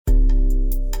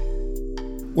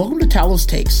Welcome to Talos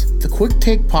Takes, the quick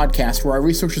take podcast where our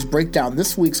researchers break down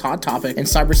this week's hot topic in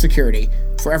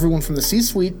cybersecurity for everyone from the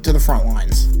C-suite to the front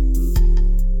lines.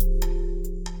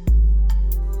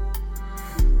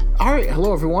 All right,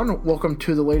 hello everyone. Welcome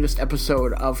to the latest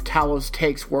episode of Talos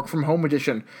Takes Work From Home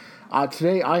Edition.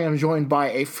 Today I am joined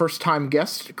by a first-time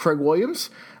guest, Craig Williams.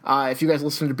 If you guys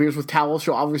listen to Beers with Talos,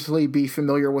 you'll obviously be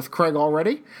familiar with Craig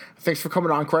already. Thanks for coming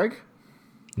on, Craig.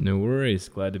 No worries.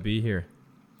 Glad to be here.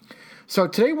 So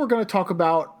today we're going to talk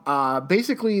about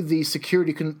basically the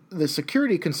security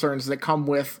concerns that come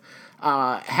with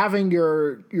having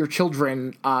your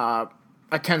children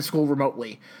attend school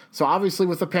remotely. So obviously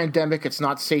with the pandemic, it's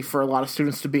not safe for a lot of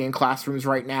students to be in classrooms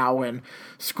right now, and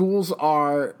schools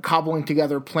are cobbling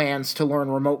together plans to learn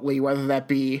remotely, whether that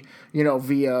be,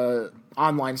 via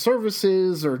online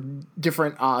services or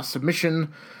different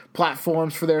submission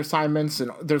platforms for their assignments,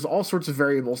 and there's all sorts of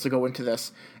variables to go into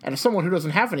this. And as someone who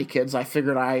doesn't have any kids, I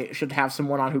figured I should have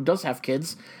someone on who does have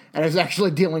kids and is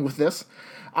actually dealing with this.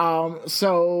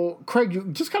 So, Craig, you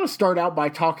just kind of start out by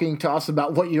talking to us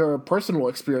about what your personal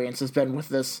experience has been with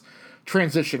this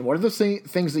transition. What are the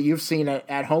things that you've seen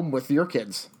at home with your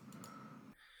kids?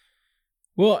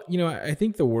 Well, I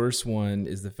think the worst one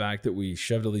is the fact that we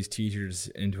shoved all these teachers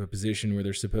into a position where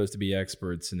they're supposed to be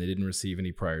experts and they didn't receive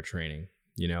any prior training.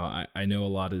 I know a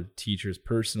lot of teachers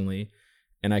personally,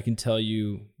 and I can tell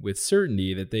you with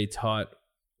certainty that they taught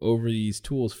over these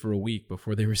tools for a week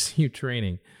before they received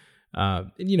training.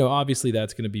 Obviously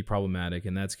that's going to be problematic,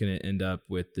 and that's going to end up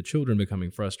with the children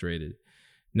becoming frustrated.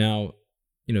 Now,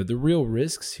 the real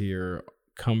risks here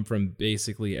come from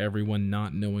basically everyone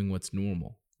not knowing what's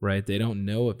normal, right? They don't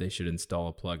know if they should install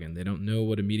a plugin. They don't know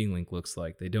what a meeting link looks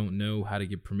like. They don't know how to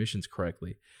give permissions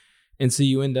correctly. And so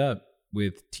you end up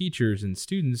with teachers and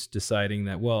students deciding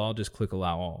that, well, I'll just click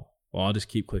allow all. Well, I'll just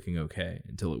keep clicking OK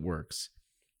until it works.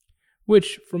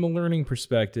 Which, from a learning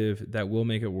perspective, that will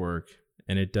make it work,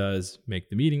 and it does make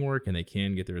the meeting work, and they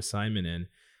can get their assignment in.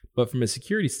 But from a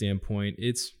security standpoint,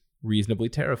 it's reasonably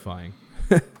terrifying.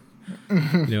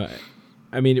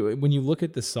 When you look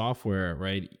at the software,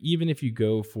 right, even if you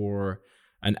go for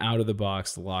an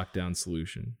out-of-the-box lockdown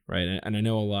solution, right, and I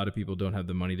know a lot of people don't have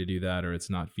the money to do that, or it's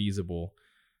not feasible.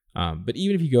 But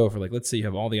even if you go for, let's say you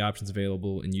have all the options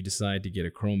available and you decide to get a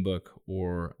Chromebook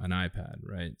or an iPad,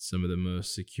 right? Some of the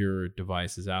most secure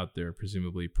devices out there,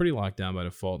 presumably pretty locked down by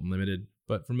default and limited,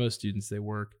 but for most students, they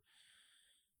work.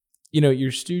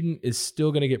 Your student is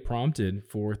still going to get prompted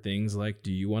for things like,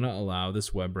 do you want to allow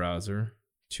this web browser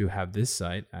to have this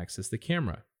site access the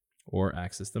camera or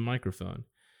access the microphone?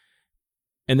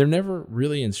 And they're never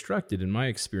really instructed, in my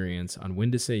experience, on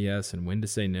when to say yes and when to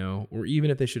say no, or even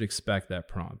if they should expect that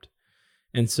prompt.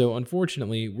 And so,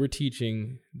 unfortunately, we're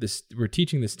teaching the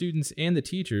students and the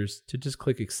teachers to just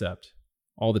click accept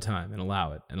all the time and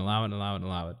allow it and allow it and allow it and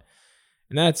allow it.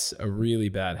 And that's a really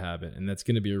bad habit, and that's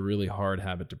going to be a really hard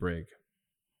habit to break.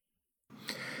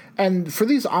 And for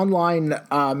these online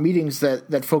meetings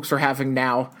that folks are having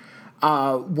now,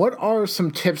 what are some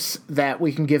tips that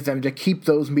we can give them to keep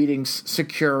those meetings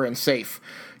secure and safe?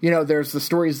 There's the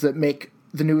stories that make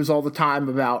the news all the time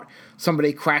about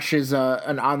somebody crashes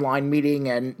an online meeting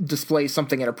and displays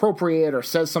something inappropriate or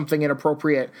says something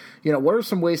inappropriate. What are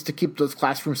some ways to keep those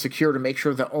classrooms secure to make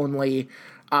sure that only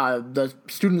the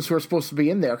students who are supposed to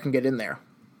be in there can get in there?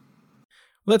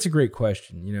 Well, that's a great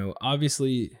question.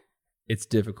 Obviously, it's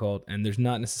difficult, and there's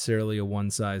not necessarily a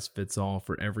one-size-fits-all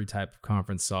for every type of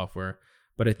conference software,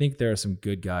 but I think there are some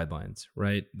good guidelines,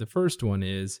 right? The first one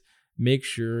is make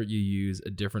sure you use a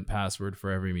different password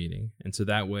for every meeting. And so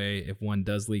that way, if one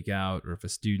does leak out, or if a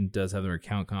student does have their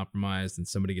account compromised and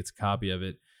somebody gets a copy of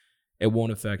it, it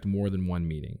won't affect more than one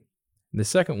meeting. And the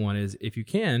second one is, if you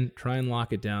can, try and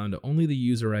lock it down to only the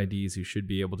user IDs who should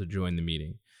be able to join the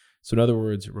meeting. So in other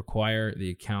words, require the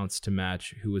accounts to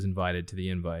match who was invited to the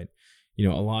invite. A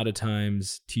lot of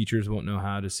times teachers won't know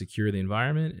how to secure the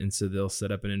environment, and so they'll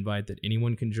set up an invite that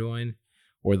anyone can join,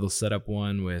 or they'll set up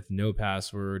one with no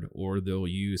password, or they'll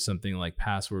use something like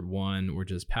password one or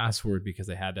just password because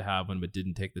they had to have one but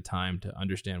didn't take the time to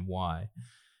understand why.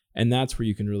 And that's where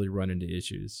you can really run into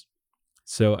issues.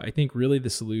 So I think really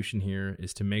the solution here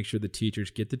is to make sure the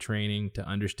teachers get the training to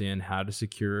understand how to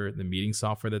secure the meeting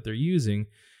software that they're using,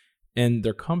 and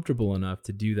they're comfortable enough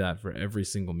to do that for every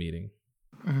single meeting.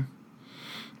 Mm-hmm.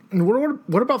 And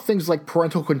what about things like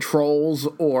parental controls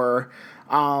or,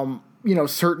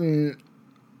 certain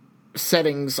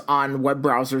settings on web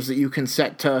browsers that you can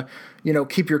set to,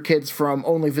 keep your kids from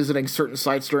only visiting certain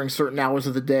sites during certain hours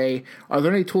of the day? Are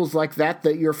there any tools like that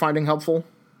you're finding helpful?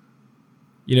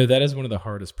 That is one of the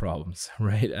hardest problems,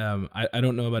 right? I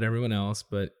don't know about everyone else,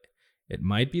 but It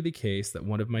might be the case that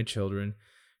one of my children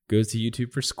goes to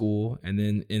YouTube for school and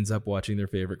then ends up watching their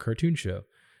favorite cartoon show.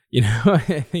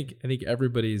 I think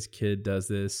everybody's kid does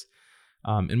this.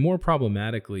 And more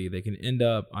problematically, they can end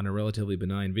up on a relatively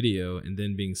benign video and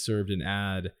then being served an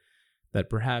ad that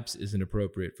perhaps isn't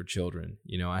appropriate for children.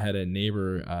 I had a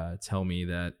neighbor tell me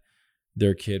that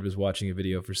their kid was watching a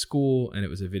video for school, and it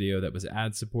was a video that was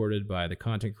ad supported by the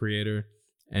content creator,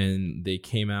 and they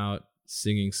came out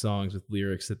singing songs with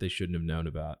lyrics that they shouldn't have known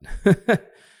about.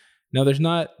 Now, there's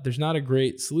not a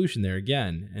great solution there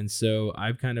again, and so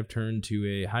I've kind of turned to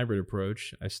a hybrid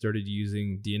approach. I started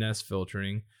using DNS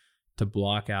filtering to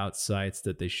block out sites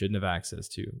that they shouldn't have access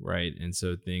to, right? And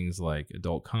so things like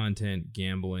adult content,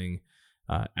 gambling,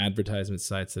 advertisement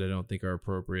sites that I don't think are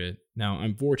appropriate. Now,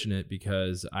 I'm fortunate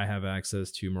because I have access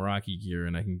to Meraki gear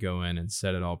and I can go in and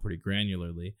set it all pretty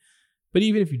granularly. But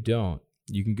even if you don't,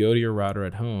 you can go to your router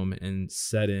at home and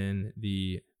set in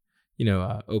the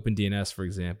OpenDNS, for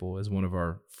example, is one of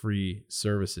our free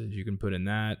services. You can put in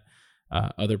that.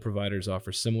 Other providers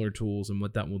offer similar tools, and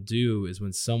what that will do is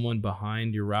when someone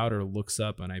behind your router looks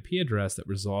up an IP address that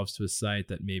resolves to a site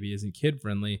that maybe isn't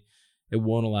kid-friendly, it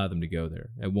won't allow them to go there.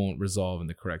 It won't resolve in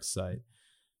the correct site.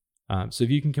 So if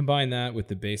you can combine that with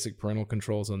the basic parental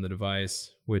controls on the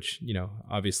device, which,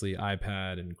 obviously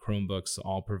iPad and Chromebooks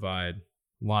all provide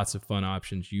lots of fun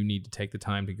options you need to take the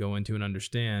time to go into and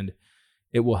understand,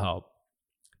 it will help.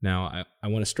 Now, I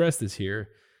want to stress this here.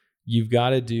 You've got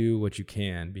to do what you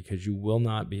can because you will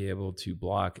not be able to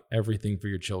block everything for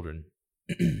your children.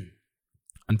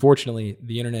 Unfortunately,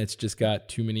 the internet's just got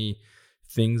too many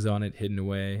things on it hidden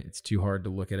away. It's too hard to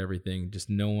look at everything. Just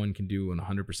no one can do a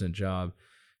 100% job.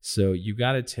 So you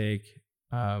got to take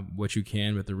what you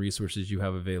can with the resources you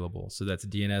have available. So that's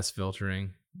DNS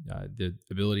filtering, the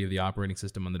ability of the operating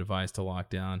system on the device to lock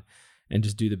down, and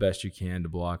just do the best you can to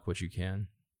block what you can.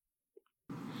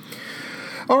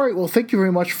 All right. Well, thank you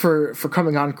very much for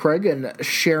coming on, Craig, and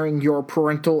sharing your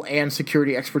parental and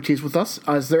security expertise with us.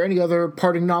 Is there any other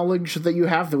parting knowledge that you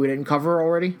have that we didn't cover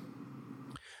already?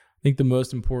 I think the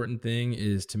most important thing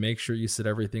is to make sure you set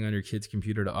everything on your kid's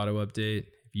computer to auto-update.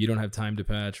 If you don't have time to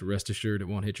patch, rest assured it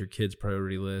won't hit your kid's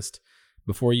priority list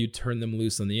before you turn them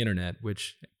loose on the internet,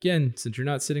 which, again, since you're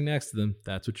not sitting next to them,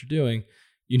 that's what you're doing.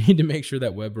 You need to make sure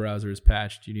that web browser is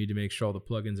patched. You need to make sure all the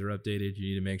plugins are updated.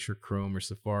 You need to make sure Chrome or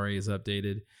Safari is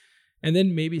updated. And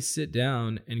then maybe sit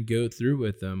down and go through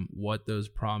with them what those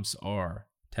prompts are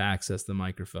to access the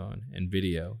microphone and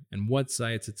video, and what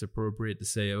sites it's appropriate to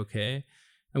say okay,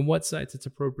 and what sites it's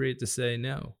appropriate to say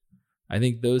no. I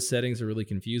think those settings are really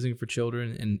confusing for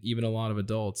children and even a lot of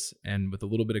adults, and with a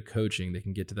little bit of coaching, they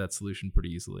can get to that solution pretty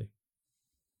easily.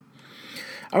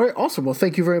 All right, awesome. Well,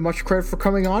 thank you very much, Craig, for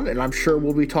coming on, and I'm sure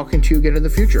we'll be talking to you again in the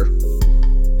future.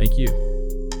 Thank you.